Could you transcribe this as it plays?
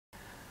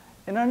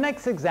In our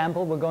next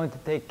example, we're going to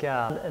take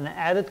an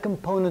added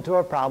component to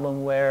our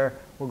problem where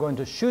we're going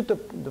to shoot the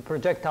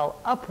projectile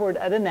upward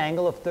at an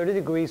angle of 30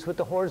 degrees with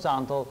the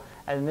horizontal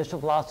at initial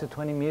velocity of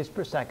 20 meters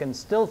per second,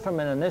 still from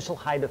an initial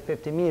height of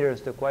 50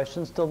 meters. The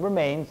question still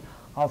remains,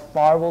 how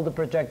far will the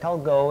projectile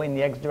go in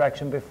the x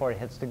direction before it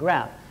hits the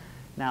ground?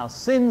 Now,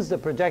 since the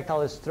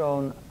projectile is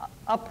thrown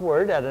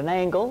upward at an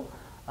angle,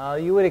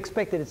 you would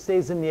expect that it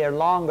stays in the air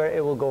longer,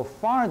 it will go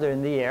farther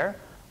in the air.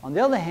 On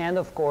the other hand,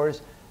 of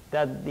course,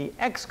 that the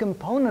x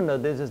component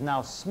of this is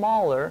now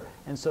smaller,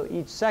 and so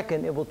each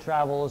second it will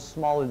travel a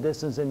smaller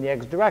distance in the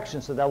x direction,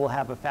 so that will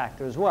have a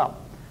factor as well.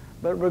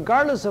 But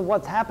regardless of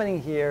what's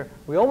happening here,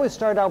 we always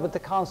start out with the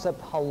concept,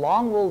 how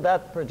long will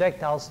that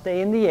projectile stay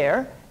in the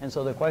air? And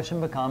so the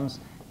question becomes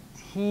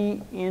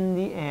t in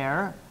the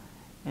air,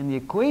 and the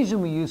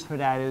equation we use for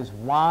that is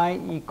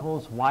y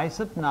equals y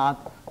sub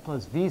naught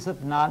plus v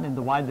sub naught in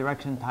the y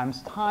direction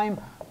times time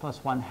plus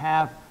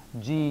 1/2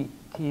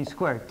 gt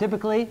squared.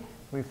 Typically,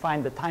 we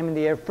find the time in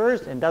the air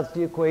first, and that's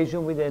the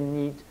equation we then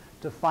need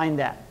to find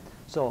that.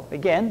 So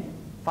again,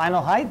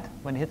 final height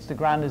when it hits the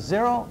ground is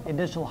 0,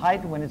 initial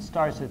height when it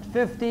starts at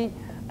 50,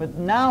 but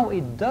now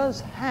it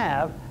does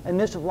have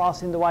initial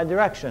velocity in the y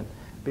direction.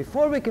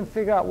 Before we can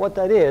figure out what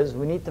that is,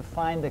 we need to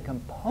find the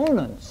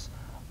components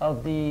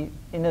of the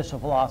initial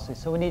velocity.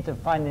 So we need to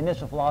find the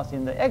initial velocity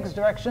in the x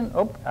direction.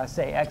 Oh, I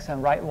say x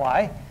and write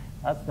y.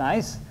 That's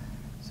nice.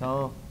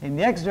 So in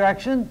the x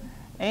direction,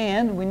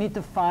 and we need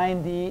to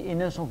find the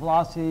initial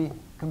velocity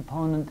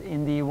component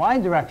in the y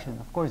direction.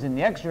 Of course, in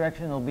the x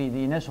direction, it'll be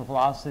the initial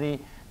velocity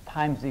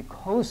times the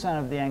cosine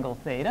of the angle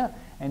theta.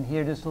 And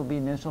here, this will be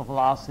initial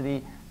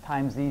velocity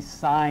times the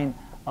sine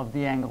of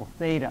the angle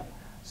theta.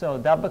 So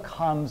that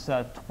becomes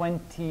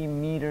 20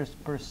 meters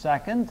per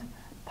second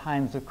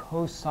times the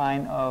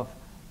cosine of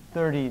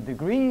 30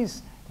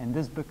 degrees. And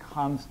this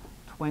becomes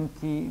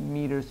 20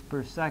 meters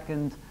per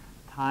second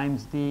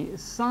times the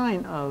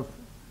sine of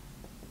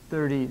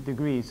 30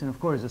 degrees. And of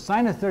course, the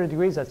sine of 30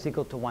 degrees, that's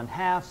equal to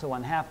 1/2. So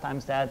 1/2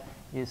 times that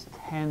is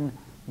 10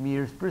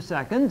 meters per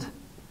second.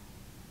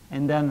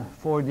 And then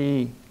for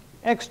the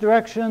x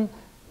direction,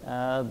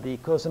 the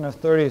cosine of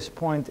 30 is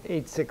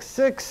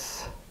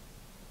 0.866.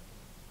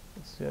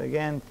 So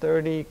again,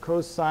 30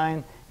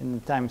 cosine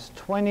and times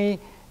 20,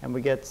 and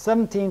we get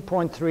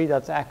 17.3.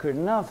 That's accurate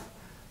enough.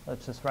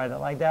 Let's just write it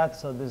like that.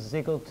 So this is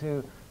equal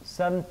to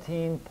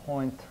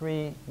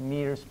 17.3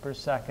 meters per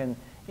second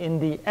in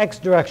the x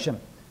direction.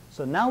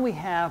 So now we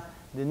have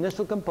the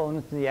initial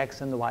components in the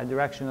x and the y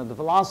direction of the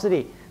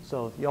velocity.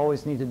 So you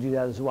always need to do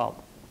that as well.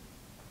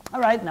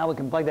 All right, now we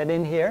can plug that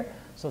in here.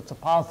 So it's a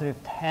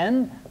positive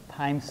 10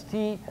 times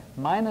t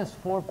minus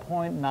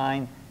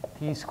 4.9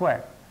 t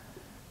squared.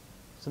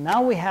 So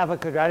now we have a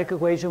quadratic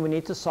equation we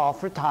need to solve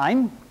for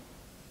time.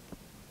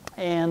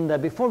 And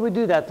before we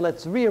do that,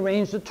 let's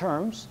rearrange the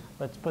terms.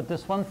 Let's put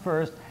this one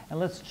first, and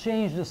let's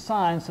change the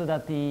sign so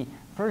that the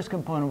first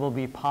component will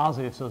be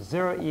positive. So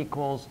 0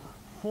 equals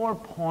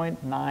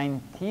 4.9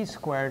 t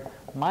squared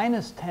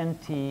minus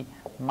 10t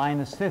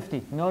minus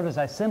 50. Notice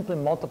I simply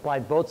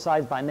multiplied both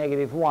sides by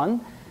 -1,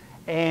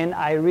 and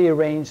I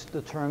rearranged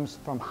the terms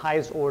from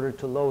highest order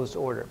to lowest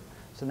order.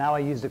 So now I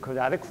use the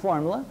quadratic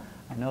formula.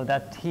 I know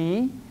that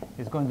t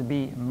is going to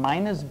be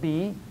minus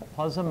b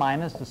plus or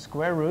minus the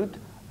square root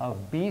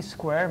of b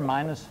squared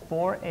minus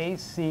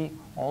 4ac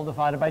all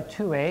divided by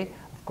 2a.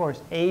 Of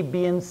course, a,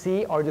 b, and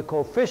c are the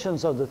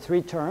coefficients of the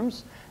three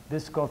terms.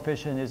 This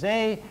coefficient is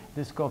a,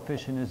 this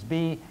coefficient is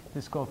b,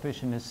 this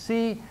coefficient is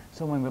c.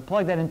 So when we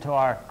plug that into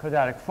our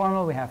quadratic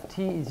formula, we have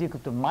t is equal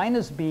to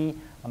minus b.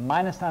 A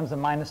minus times a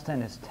minus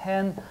 10 is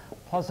 10,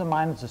 plus or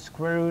minus the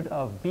square root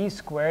of b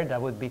squared,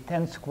 that would be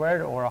 10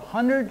 squared or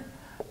 100,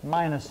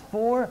 minus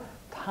 4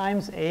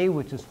 times a,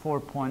 which is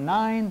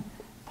 4.9,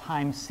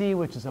 times c,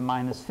 which is a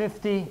minus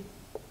 50,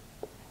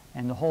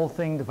 and the whole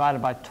thing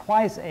divided by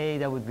twice a,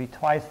 that would be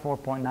twice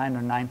 4.9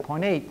 or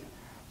 9.8.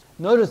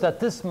 Notice that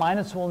this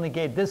minus will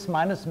negate this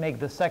minus, make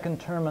the second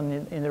term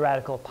in the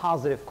radical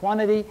positive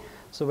quantity.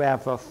 So we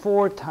have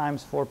 4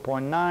 times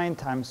 4.9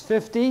 times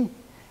 50.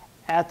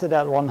 Add to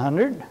that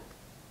 100,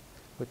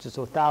 which is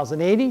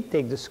 1,080.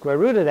 Take the square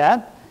root of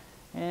that,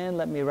 and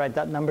let me write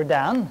that number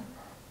down.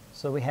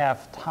 So we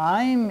have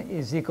time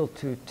is equal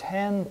to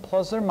 10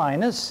 plus or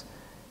minus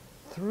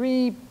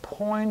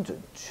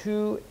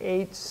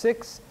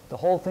 3.286, the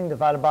whole thing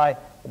divided by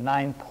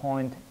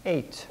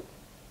 9.8.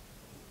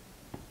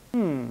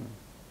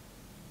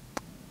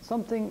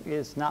 Something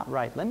is not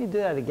right. Let me do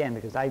that again,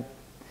 because I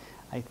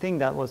think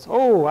that was,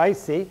 oh, I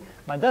see.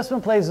 My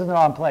decimal place is in the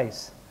wrong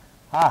place.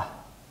 I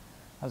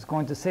was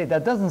going to say,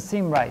 that doesn't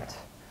seem right.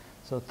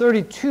 So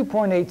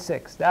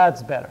 32.86,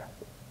 that's better.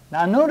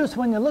 Now notice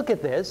when you look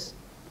at this,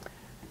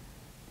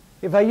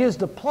 if I use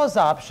the plus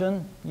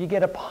option, you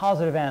get a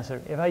positive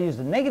answer. If I use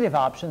the negative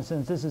option,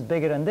 since this is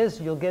bigger than this,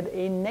 you'll get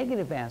a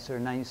negative answer.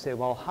 Now you say,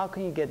 well, how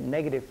can you get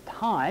negative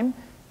time?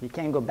 You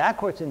can't go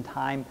backwards in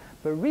time.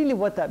 But really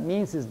what that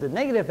means is the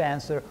negative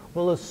answer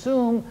will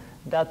assume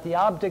that the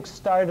object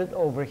started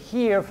over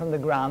here from the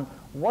ground,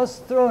 was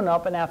thrown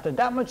up, and after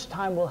that much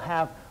time we'll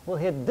will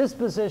hit this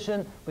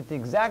position with the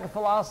exact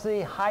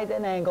velocity, height,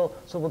 and angle,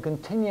 so we'll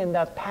continue in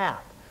that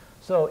path.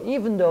 So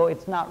even though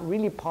it's not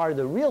really part of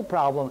the real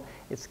problem,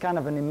 it's kind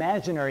of an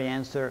imaginary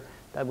answer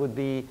that would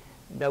be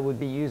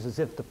used as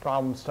if the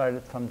problem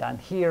started from down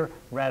here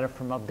rather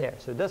from up there.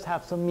 So it does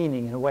have some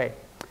meaning in a way.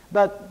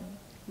 But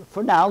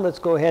for now, let's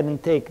go ahead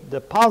and take the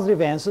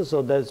positive answer,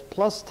 so that's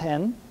plus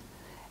 10,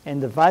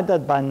 and divide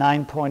that by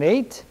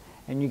 9.8,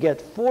 and you get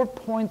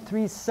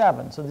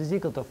 4.37. So this is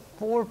equal to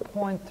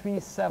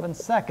 4.37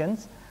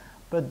 seconds.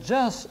 But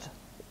just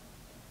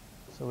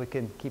so we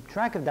can keep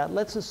track of that,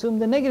 let's assume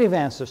the negative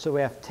answer. So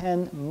we have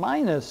 10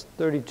 minus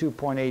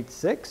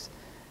 32.86,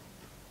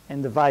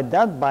 and divide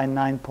that by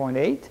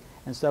 9.8.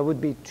 And so that would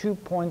be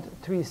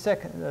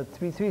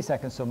 2.33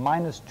 seconds, so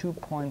minus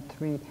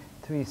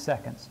 2.33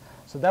 seconds.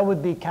 So that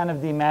would be kind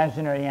of the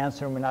imaginary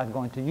answer, and we're not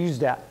going to use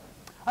that.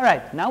 All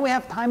right, now we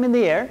have time in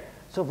the air.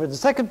 So for the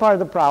second part of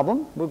the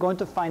problem, we're going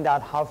to find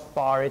out how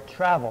far it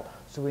traveled.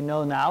 So we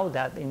know now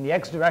that in the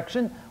x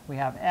direction, we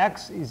have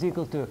x is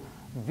equal to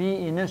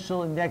v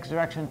initial in the x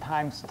direction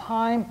times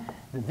time.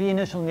 The v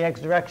initial in the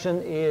x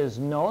direction is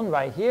known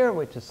right here,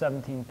 which is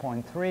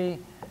 17.3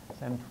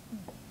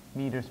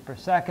 meters per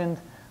second.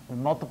 We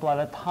multiply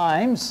that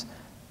times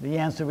the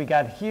answer we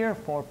got here,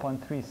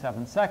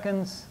 4.37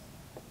 seconds,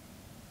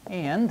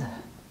 and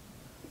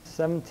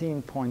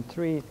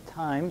 17.3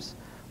 times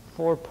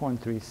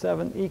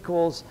 4.37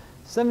 equals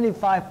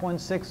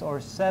 75.6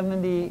 or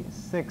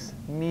 76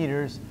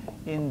 meters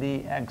in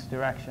the x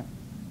direction.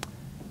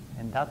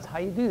 And that's how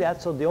you do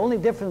that. So the only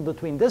difference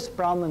between this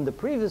problem and the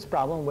previous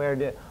problem, where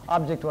the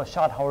object was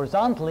shot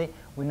horizontally,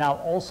 we now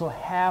also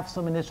have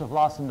some initial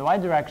velocity in the y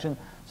direction.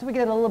 So we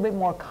get a little bit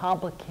more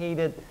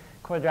complicated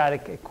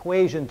quadratic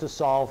equation to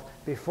solve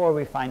before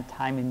we find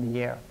time in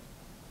the air.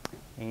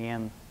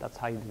 And that's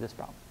how you do this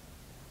problem.